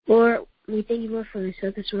Lord, we thank you, Lord, for the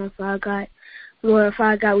service, Lord, Father God. Lord,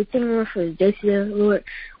 Father God, we thank you, Lord, for the day today, Lord.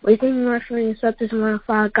 We thank you, Lord, for the service, Lord,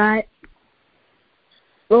 Father God.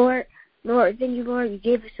 Lord, thank you, Lord, you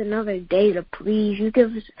gave us another day to please. You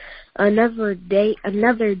give us another day,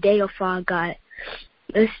 oh Father God.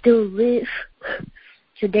 Let's still live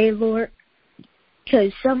today, Lord.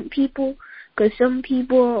 Because some people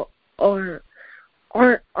aren't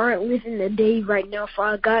living the day right now,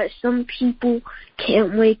 Father God. Some people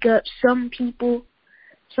can't wake up. Some people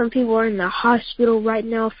are in the hospital right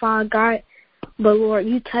now, Father God. But Lord,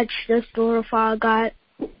 you touched us, Lord, Father God,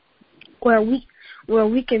 where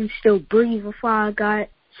we can still breathe, Father God.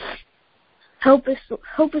 Help us,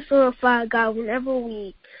 Lord, Father God. Whenever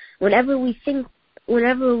we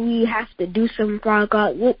have to do something, Father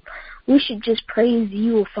God, we should just praise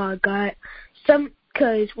you, Father God.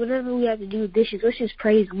 Because whenever we have to do dishes, let's just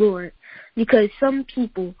praise Lord. Because some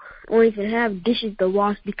people don't even have dishes to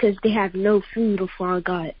wash because they have no food, oh Father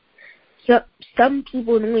God. So, some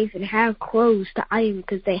people don't even have clothes to iron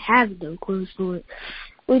because they have no clothes, Lord.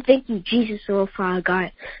 We thank you, Jesus, oh Father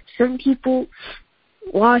God. Some people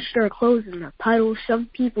wash their clothes in a puddle. Some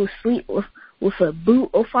people sleep with a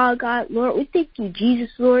boot, oh Father God. Lord, we thank you, Jesus,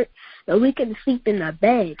 Lord, that we can sleep in a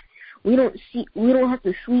bed. We don't have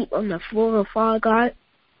to sleep on the floor, oh Father God,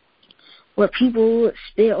 where people would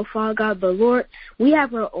spit, oh Father God. But Lord, we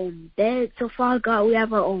have our own beds, oh Father God. We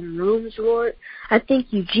have our own rooms, Lord. I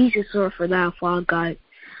thank you, Jesus, Lord, for that, Father God.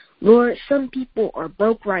 Lord, some people are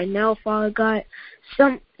broke right now, Father God.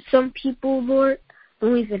 Some people, Lord,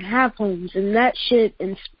 don't even have homes, and that should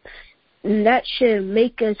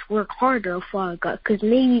make us work harder, oh Father God, because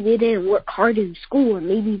maybe they didn't work hard in school, or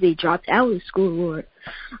maybe they dropped out of school, Lord.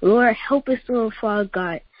 Lord, help us, Lord, Father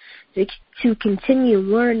God, to continue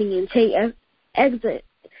learning and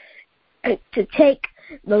to take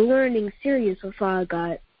the learning serious, oh Father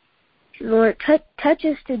God. Lord, touch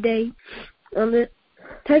us today, oh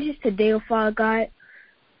Father God,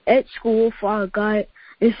 at school, Father God.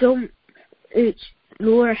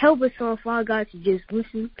 Lord, help us, oh Father God, to just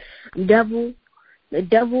listen. The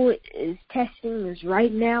devil is testing us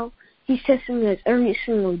right now. He's testing us every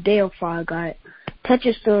single day, oh Father God. Touch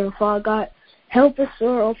us, Lord, Father God. Help us,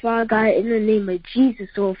 Lord, oh Father God, in the name of Jesus,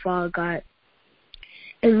 oh Father God.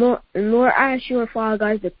 And Lord, I ask you, oh Father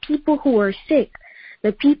God, the people who are sick,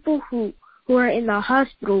 the people who are in the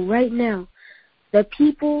hospital right now, the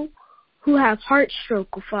people who have heart stroke,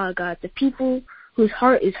 oh Father God, the people whose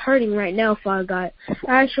heart is hurting right now, Father God,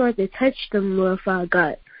 I ask you to touch them, Lord, Father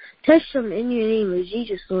God. Touch them in your name of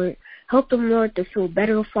Jesus, Lord. Help them, Lord, to feel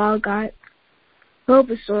better, Father God. Help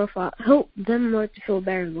us, Lord, Father. Help them, Lord, to feel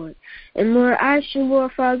better, Lord. And Lord, I ask you,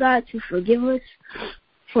 Lord, Father God, to forgive us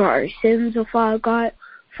for our sins, oh Father God.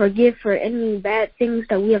 Forgive for any bad things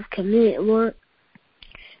that we have committed, Lord.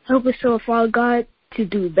 Help us, Lord, Father God, to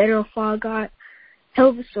do better, oh Father God.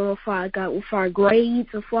 Help us, Lord, Father God, with our grades,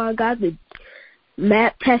 oh Father God. The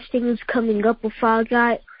math testing is coming up, oh Father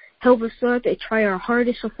God. Help us, Lord, to try our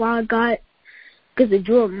hardest, oh Father God. Because the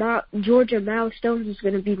Georgia milestones is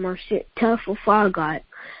going to be more tough, oh Father God.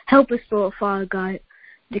 Help us, Lord, Father God,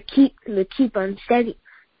 to keep on studying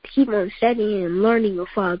and learning, oh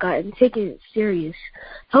Father God, and taking it serious.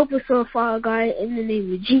 Help us, Lord, Father God, in the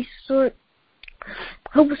name of Jesus, Lord.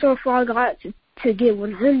 Help us, Lord, Father God, to get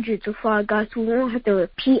 100s, oh Father God, so we won't have to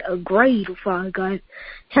repeat a grade, oh Father God.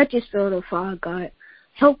 Touch us, Lord, oh Father God.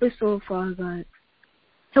 Help us, Lord, Father God.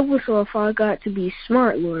 Help us, Lord, Father God, to be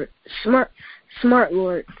smart, Lord. Smart,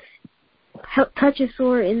 Lord. Touch us,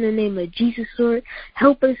 Lord, in the name of Jesus, Lord.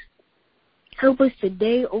 Help us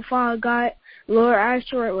today, oh Father God. Lord, I ask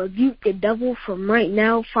you to rebuke the devil from right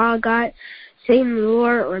now, Father God. Satan,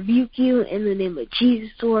 Lord, rebuke you in the name of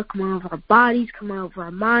Jesus, Lord. Come out of our bodies, come out of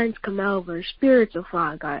our minds, come out of our spirits, oh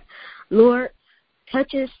Father God. Lord,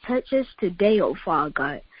 touch us today, oh Father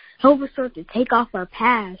God. Help us, Lord, to take off our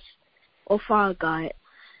past, oh Father God.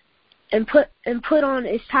 And put on,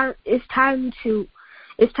 it's time to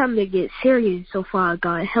get serious, oh Father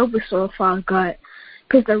God. Help us, Lord, Father God.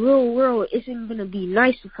 Because the real world isn't going to be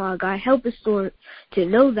nice, oh Father God. Help us, Lord, to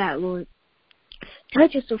know that, Lord.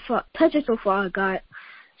 Touch us, oh Father God,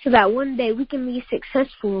 so that one day we can be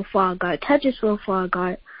successful, oh Father God. Touch us, oh Father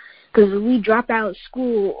God. Because if we drop out of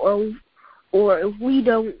school or if we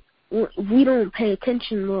don't pay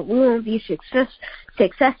attention, Lord, we won't be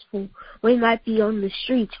successful. We might be on the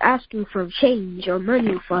streets asking for change or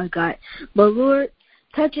money, Father God. But Lord,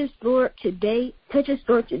 touch us, Lord, today. Touch us,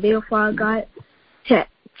 Lord, today, oh Father God,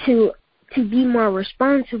 to be more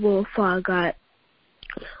responsible, Father God.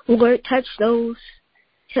 Lord, touch those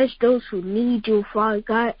who need you, Father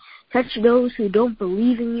God. Touch those who don't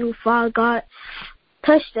believe in you, Father God.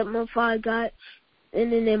 Touch them, oh Father God. In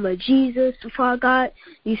the name of Jesus, Father God.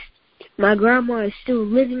 My grandma is still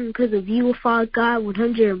living because of you, Father God,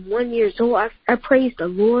 101 years old. I praise the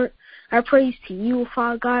Lord. I praise to you,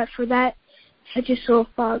 Father God, for that. I just saw,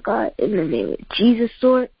 Father God, in the name of Jesus,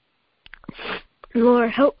 Lord. Lord,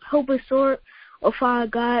 help us, Lord, oh Father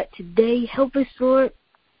God, today. Help us, Lord.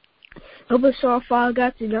 Help us, oh Father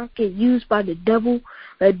God, to not get used by the devil.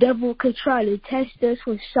 The devil could try to test us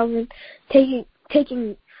with someone taking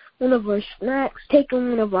one of our snacks, taking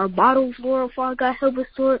one of our bottles, Lord, oh Father God. Help us,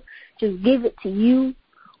 Lord. Just give it to you,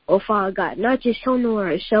 oh Father God. Not just handle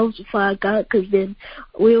ourselves, oh Father God, because then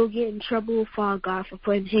we'll get in trouble, oh Father God, for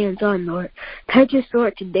putting hands on, Lord. Touch us,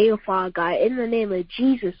 Lord, today, oh Father God. In the name of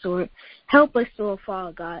Jesus, Lord. Help us, oh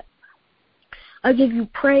Father God. I give you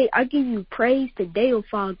praise today, oh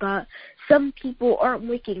Father God. Some people aren't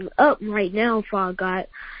waking up right now, Father God.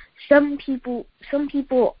 Some people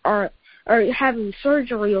are having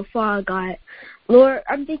surgery, oh Father God. Lord,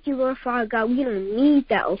 I'm thanking you, Lord, Father God. We don't need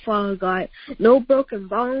that, oh Father God. No broken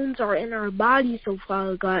bones are in our bodies, oh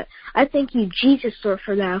Father God. I thank you, Jesus, Lord,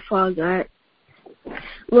 for that, Father God.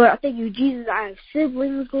 Lord, I thank you, Jesus. I have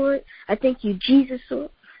siblings, Lord. I thank you, Jesus, Lord.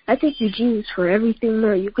 I thank you, Jesus, for everything,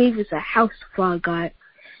 Lord. You gave us a house, Father God.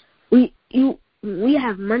 We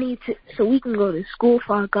have money so we can go to school,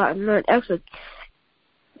 Father God, and learn extra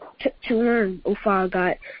to learn, oh Father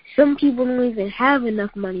God. Some people don't even have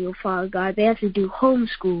enough money, oh Father God. They have to do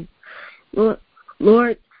homeschool.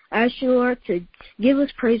 Lord, I ask you, Lord, to give us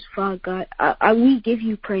praise, Father God. We give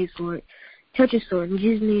you praise, Lord. Touch us, Lord. In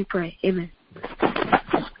Jesus' name we pray. Amen.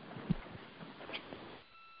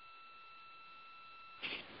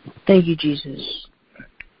 Thank you, Jesus.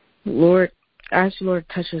 Lord, I ask you, Lord,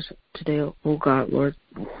 touch us today, oh God, Lord.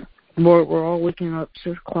 Lord, we're all waking up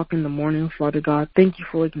 6 o'clock in the morning, Father God. Thank you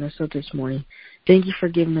for waking us up this morning. Thank you for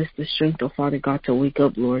giving us the strength, oh Father God, to wake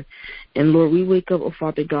up, Lord. And Lord, we wake up, oh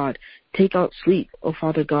Father God. Take out sleep, oh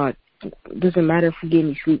Father God. It doesn't matter if we get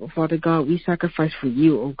any sleep, oh Father God. We sacrifice for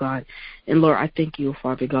you, oh God. And Lord, I thank you, oh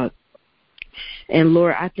Father God. And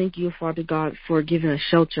Lord, I thank you, Father God, for giving us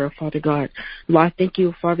shelter, Father God. Lord, I thank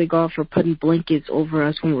you, Father God, for putting blankets over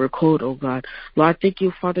us when we're cold, oh God. Lord, I thank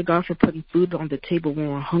you, Father God, for putting food on the table when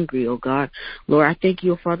we're hungry, oh God. Lord, I thank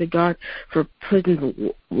you, Father God, for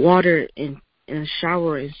putting water in a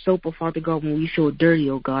shower and soap, oh Father God, when we feel dirty,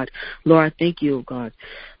 oh God. Lord, I thank you, oh God.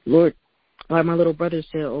 Lord, like my little brother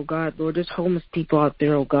said, oh God, Lord, there's homeless people out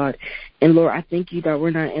there, oh God. And Lord, I thank you that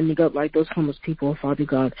we're not ending up like those homeless people, oh Father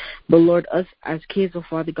God. But Lord, us as kids, oh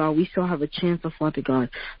Father God, we still have a chance, oh Father God.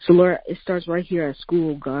 So Lord, it starts right here at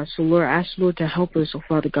school, oh God. So Lord, I ask Lord to help us, oh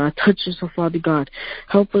Father God. Touch us, oh Father God.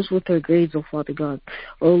 Help us with our grades, oh Father God.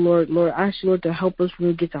 Oh Lord, I ask Lord to help us when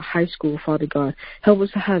we get to high school, oh Father God. Help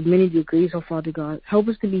us to have many degrees, oh Father God. Help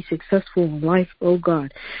us to be successful in life, oh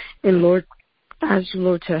God. And Lord, I ask you,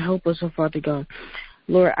 Lord, to help us, oh Father God.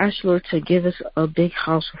 Lord, I ask Lord to give us a big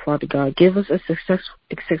house, oh Father God. Give us a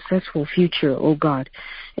successful future, oh God.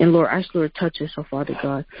 And Lord, I ask Lord, touch us, oh Father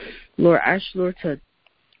God. Lord, I ask Lord to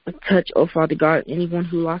touch, oh Father God, anyone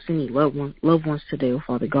who lost any loved ones today, oh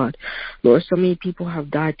Father God. Lord, so many people have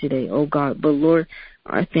died today, oh God. But Lord,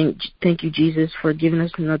 I thank you, Jesus, for giving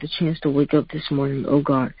us another chance to wake up this morning, oh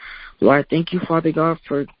God. Lord, I thank you, Father God,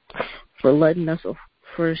 for letting us,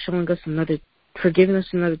 for showing us for giving us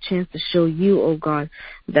another chance to show you, oh God,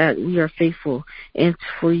 that we are faithful, and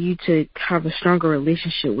for you to have a stronger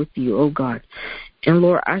relationship with you, oh God. And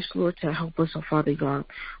Lord, I ask Lord to help us, oh Father God.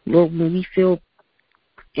 Lord, when we feel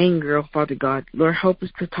anger, oh Father God, Lord, help us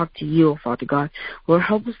to talk to you, oh Father God. Lord,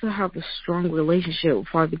 help us to have a strong relationship, oh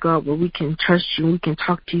Father God, where we can trust you and we can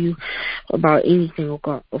talk to you about anything, oh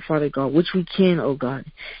God, oh Father God, which we can, oh God.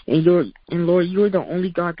 And Lord, you're the only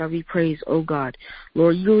God that we praise, oh God.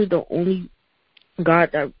 Lord, you're the only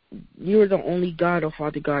God, oh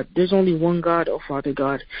Father God. There's only one God, oh Father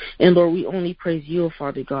God. And Lord, we only praise you, oh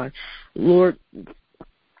Father God. Lord,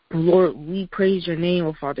 we praise your name,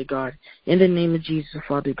 oh Father God, in the name of Jesus, oh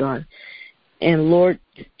Father God. And Lord,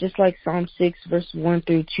 just like Psalm 6, verse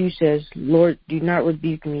 1-2 says, Lord, do not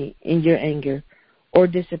rebuke me in your anger or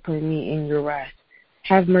discipline me in your wrath.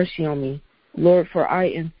 Have mercy on me, Lord, for I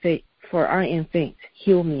am faint.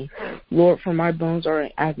 Heal me, Lord, for my bones are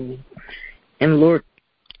in agony. And Lord,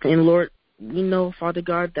 we know, Father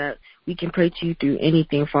God, that we can pray to you through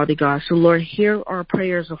anything, Father God. So, Lord, hear our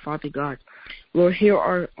prayers, oh Father God. Lord, hear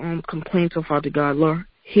our complaints, oh Father God. Lord,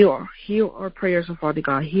 heal our prayers, oh Father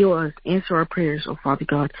God. Heal us, answer our prayers, oh Father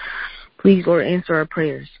God. Please, Lord, answer our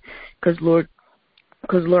prayers. Because, Lord,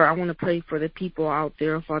 I want to pray for the people out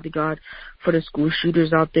there, oh Father God, for the school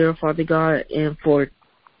shooters out there, oh Father God, and for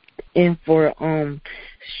and for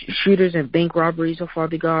shooters and bank robberies, oh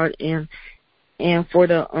Father God, and for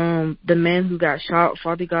the man who got shot,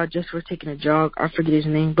 Father God, just for taking a jog. I forget his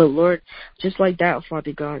name, but Lord, just like that,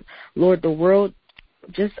 Father God, Lord, the world,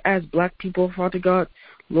 just as black people, Father God,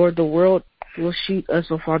 Lord, the world will shoot us,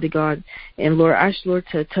 oh Father God. And Lord, ask Lord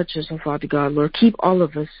to touch us, oh Father God. Lord, keep all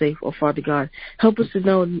of us safe, oh Father God. Help us to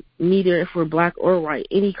know neither if we're black or white,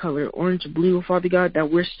 any color, orange, blue, oh Father God,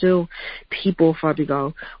 that we're still people, oh Father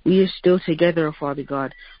God. We are still together, oh Father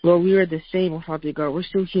God. Lord, we are the same, oh Father God. We're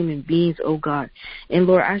still human beings, oh God. And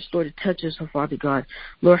Lord, ask Lord to touch us, oh Father God.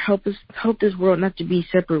 Lord, help this world not to be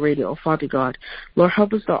separated, oh Father God. Lord,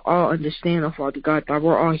 help us to all understand, oh Father God, that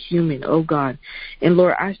we're all human, oh God. And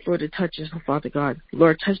Lord, ask Lord to touch us, oh Father God.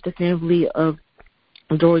 Lord, touch the family of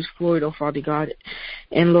George Floyd, oh Father God.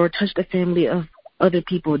 And Lord, touch the family of other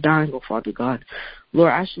people dying, oh Father God.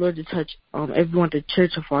 Lord, ask Lord to touch everyone at the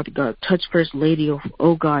church, oh Father God. Touch First Lady,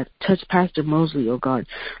 oh God. Touch Pastor Mosley, oh God.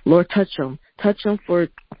 Lord, touch them. Touch them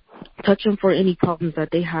for any problems that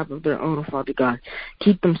they have of their own, oh Father God.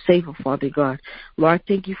 Keep them safe, oh Father God. Lord, I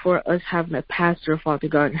thank you for us having a pastor, oh Father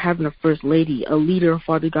God, and having a first lady, a leader, oh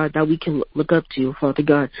Father God, that we can look up to, oh Father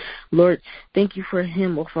God. Lord, thank you for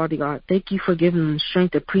him, oh Father God. Thank you for giving them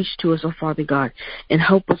strength to preach to us, oh Father God, and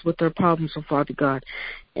help us with our problems, oh Father God.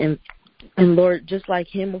 And Lord, just like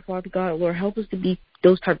him, oh Father God, Lord, help us to be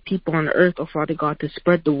those type of people on earth, oh Father God, to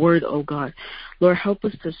spread the word, oh God. Lord, help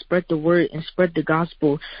us to spread the word and spread the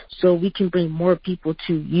gospel so we can bring more people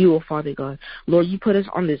to you, oh Father God. Lord, you put us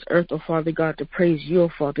on this earth, oh Father God, to praise you, oh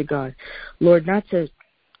Father God. Lord, not to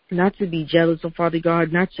be jealous, oh Father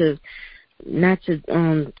God, not to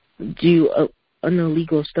do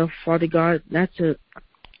illegal stuff, Father God, not to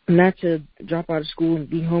drop out of school and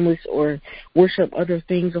be homeless or worship other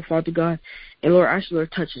things, oh Father God. And Lord, ask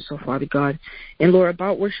Lord, touch us, oh Father God. And Lord,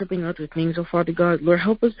 about worshiping other things, oh Father God, Lord,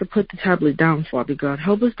 help us to put the tablet down, Father God.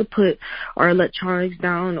 Help us to put our electronics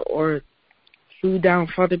down or food down,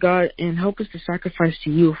 Father God, and help us to sacrifice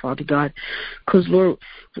to you, Father God. Because Lord,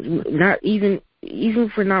 not even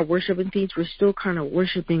if we're not worshiping things, we're still kind of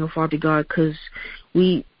worshiping, oh Father God, because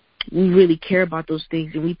we really care about those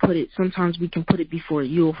things, and sometimes we can put it before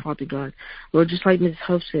you, oh Father God. Lord, just like Ms.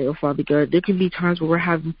 Huff said, oh Father God, there can be times where we're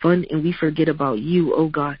having fun and we forget about you, oh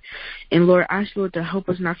God. And Lord, ask Lord to help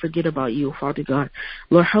us not forget about you, oh Father God.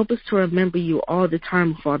 Lord, help us to remember you all the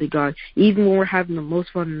time, oh Father God, even when we're having the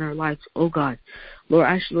most fun in our lives, oh God. Lord,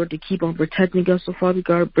 ask Lord to keep on protecting us, oh Father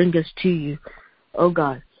God, bring us to you, oh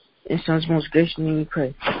God. In Son's most gracious name we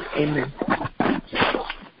pray. Amen.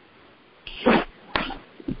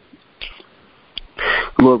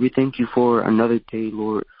 Lord, we thank you for another day,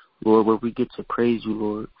 Lord. Lord, where we get to praise you,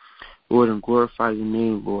 Lord. Lord, and glorify your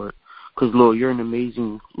name, Lord. Because, Lord, you're an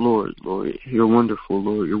amazing Lord, Lord. You're wonderful,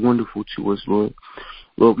 Lord. You're wonderful to us, Lord.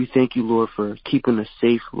 Lord, we thank you, Lord, for keeping us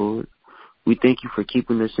safe, Lord. We thank you for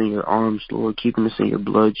keeping us in your arms, Lord, keeping us in your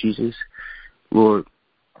blood, Jesus. Lord,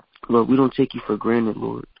 we don't take you for granted,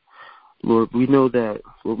 Lord. Lord, we know that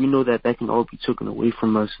can all be taken away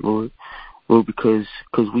from us, Lord. Lord, because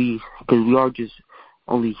we are just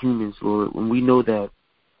only humans, Lord, when we know that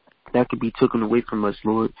could be taken away from us,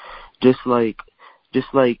 Lord. Just like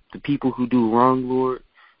the people who do wrong,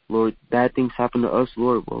 Lord, bad things happen to us,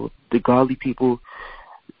 Lord. Well, the godly people,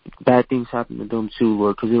 bad things happen to them too,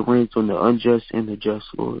 Lord, because it rains on the unjust and the just,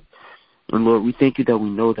 Lord. And Lord, we thank you that we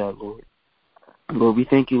know that, Lord. Lord, we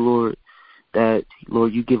thank you, Lord, that,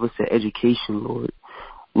 Lord, you give us an education, Lord.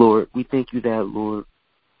 Lord, we thank you that, Lord,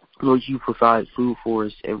 you provide food for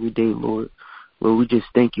us every day, Lord. Lord, we just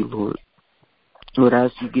thank you, Lord. Lord, I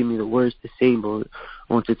ask you give me the words to say, Lord,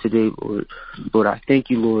 onto today, Lord. Lord, I thank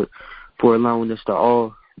you, Lord, for allowing us to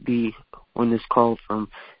all be on this call from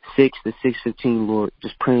 6 to 6:15, Lord,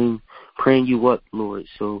 just praying you up, Lord.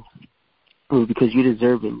 So, Lord, because you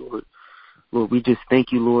deserve it, Lord. Lord, we just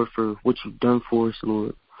thank you, Lord, for what you've done for us,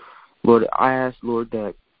 Lord. Lord, I ask, Lord,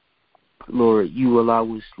 that, Lord, you allow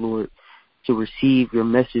us, Lord, to receive your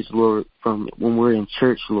message, Lord, from when we're in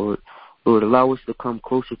church, Lord. Lord, allow us to come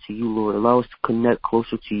closer to you, Lord. Allow us to connect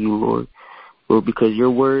closer to you, Lord. Lord, because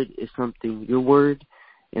your word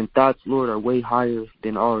and thoughts, Lord, are way higher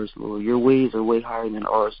than ours, Lord. Your ways are way higher than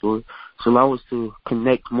ours, Lord. So allow us to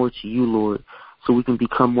connect more to you, Lord, so we can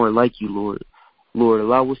become more like you, Lord. Lord,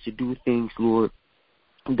 allow us to do things, Lord,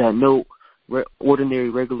 that no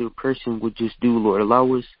ordinary, regular person would just do, Lord.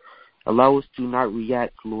 Allow us to not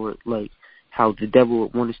react, Lord, like how the devil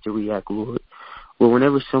would want us to react, Lord. Lord,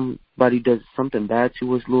 whenever somebody does something bad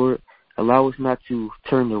to us, Lord, allow us not to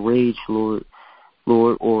turn to rage, Lord,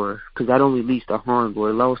 or because that only leads to harm,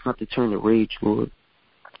 Lord. Allow us not to turn to rage, Lord.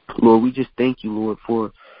 Lord, we just thank you, Lord,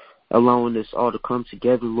 for allowing us all to come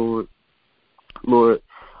together, Lord. Lord,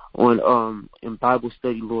 on in Bible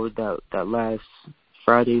study, Lord, that last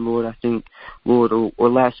Friday, Lord, I think, Lord, or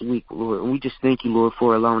last week, Lord. And we just thank you, Lord,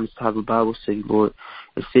 for allowing us to have a Bible study, Lord,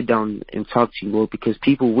 and sit down and talk to you, Lord, because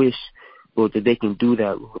people wish, Lord, that they can do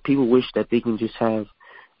that, Lord. People wish that they can just have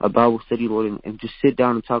a Bible study, Lord, and just sit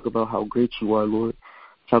down and talk about how great you are, Lord.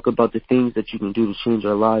 Talk about the things that you can do to change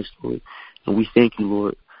our lives, Lord. And we thank you,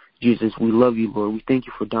 Lord. Jesus, we love you, Lord. We thank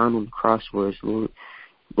you for dying on the cross for us, Lord.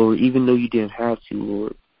 Lord, even though you didn't have to,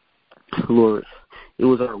 Lord. Lord, it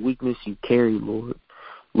was our weakness you carried, Lord.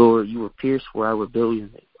 Lord, you were pierced for our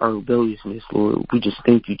rebelliousness, Lord. We just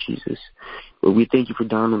thank you, Jesus. Lord, we thank you for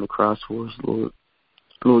dying on the cross for us, Lord.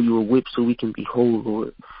 Lord, you were whipped so we can be whole,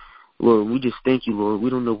 Lord. Lord, we just thank you, Lord. We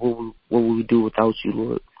don't know what we would do without you,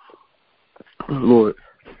 Lord. Lord,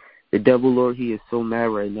 the devil, Lord, he is so mad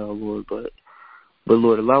right now, Lord. But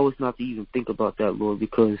Lord, allow us not to even think about that, Lord,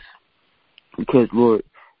 because Lord,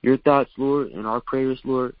 your thoughts, Lord, and our prayers,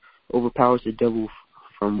 Lord, overpowers the devil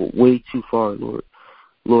from way too far, Lord.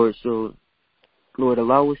 Lord, so, Lord,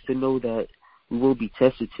 allow us to know that we will be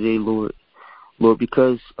tested today, Lord. Lord,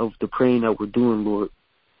 because of the praying that we're doing, Lord.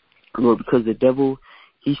 Lord, because the devil,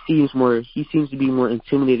 he seems to be more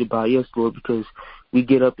intimidated by us, Lord, because we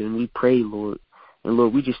get up and we pray, Lord. And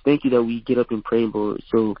Lord, we just thank you that we get up and pray, Lord.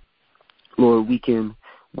 So, Lord, we can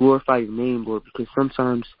glorify your name, Lord, because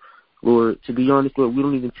sometimes, Lord, to be honest, Lord, we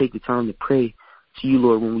don't even take the time to pray to you,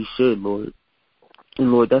 Lord, when we should, Lord.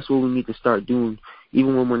 And Lord, that's what we need to start doing.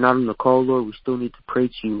 Even when we're not on the call, Lord, we still need to pray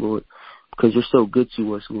to you, Lord, because you're so good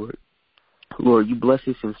to us, Lord. Lord, you bless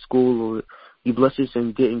us in school, Lord. You bless us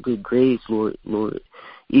in getting good grades, Lord. Lord,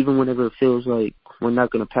 even whenever it feels like we're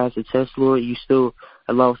not going to pass the test, Lord, you still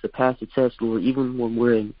allow us to pass the test, Lord. Even when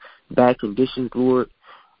we're in bad conditions, Lord,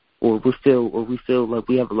 or we feel like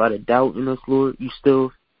we have a lot of doubt in us, Lord, you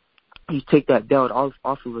take that doubt off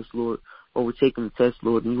of us, Lord, while we're taking the test,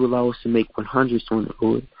 Lord, and you allow us to make 100s on it,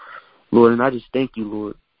 Lord. Lord, and I just thank you,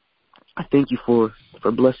 Lord. I thank you for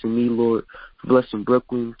blessing me, Lord, for blessing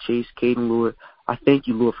Brooklyn, Chase, Caden, Lord. I thank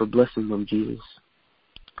you, Lord, for blessing them, Jesus.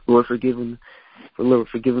 Lord, for giving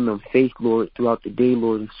them faith, Lord, throughout the day,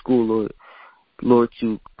 Lord, in school, Lord,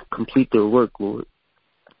 to complete their work, Lord.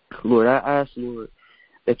 Lord, I ask, Lord,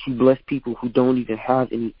 that you bless people who don't even have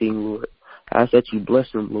anything, Lord. I ask that you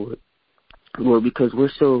bless them, Lord. Lord, because we're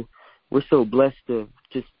so blessed to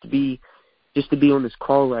be on this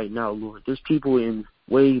call right now, Lord. There's people in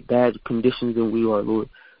way bad conditions than we are, Lord.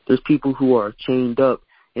 There's people who are chained up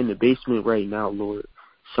in the basement right now, Lord,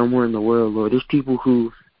 somewhere in the world, Lord. There's people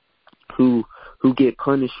who get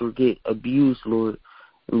punished or get abused, Lord.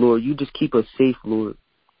 And Lord, you just keep us safe, Lord.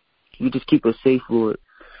 You just keep us safe, Lord.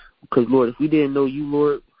 Because, Lord, if we didn't know you,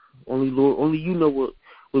 Lord, only you know what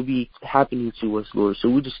would be happening to us, Lord. So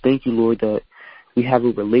we just thank you, Lord, that we have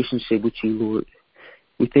a relationship with you, Lord.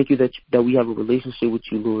 We thank you that we have a relationship with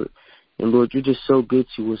you, Lord. And, Lord, you're just so good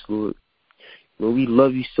to us, Lord. Lord, we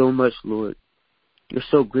love you so much, Lord. You're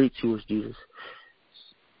so great to us, Jesus.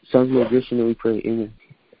 Sounds like grace and we pray. Amen.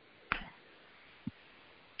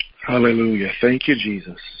 Hallelujah. Thank you,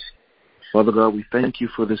 Jesus. Father God, we thank you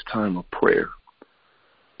for this time of prayer,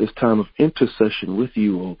 this time of intercession with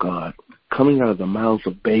you, oh God, coming out of the mouths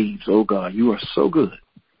of babes, oh God. You are so good.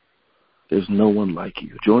 There's no one like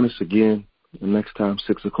you. Join us again the next time,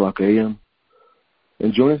 6 o'clock a.m.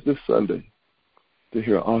 And join us this Sunday to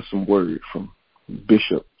hear an awesome word from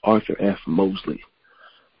Bishop Arthur F. Mosley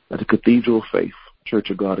at the Cathedral of Faith, Church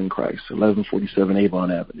of God in Christ, 1147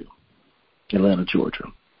 Avon Avenue, Atlanta, Georgia.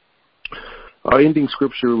 Our ending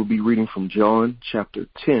scripture will be reading from John chapter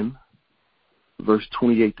 10, verse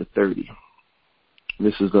 28 to 30.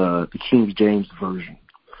 This is the King James Version.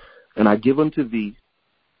 And I give unto thee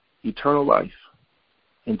eternal life,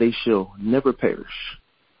 and they shall never perish,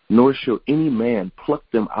 nor shall any man pluck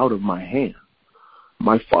them out of my hand.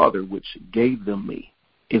 My Father, which gave them me,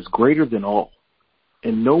 is greater than all,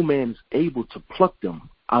 and no man is able to pluck them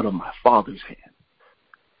out of my Father's hand.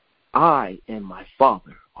 I and my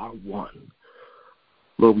Father are one.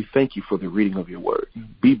 Lord, we thank you for the reading of your word.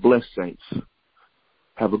 Be blessed, saints.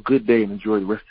 Have a good day and enjoy the rest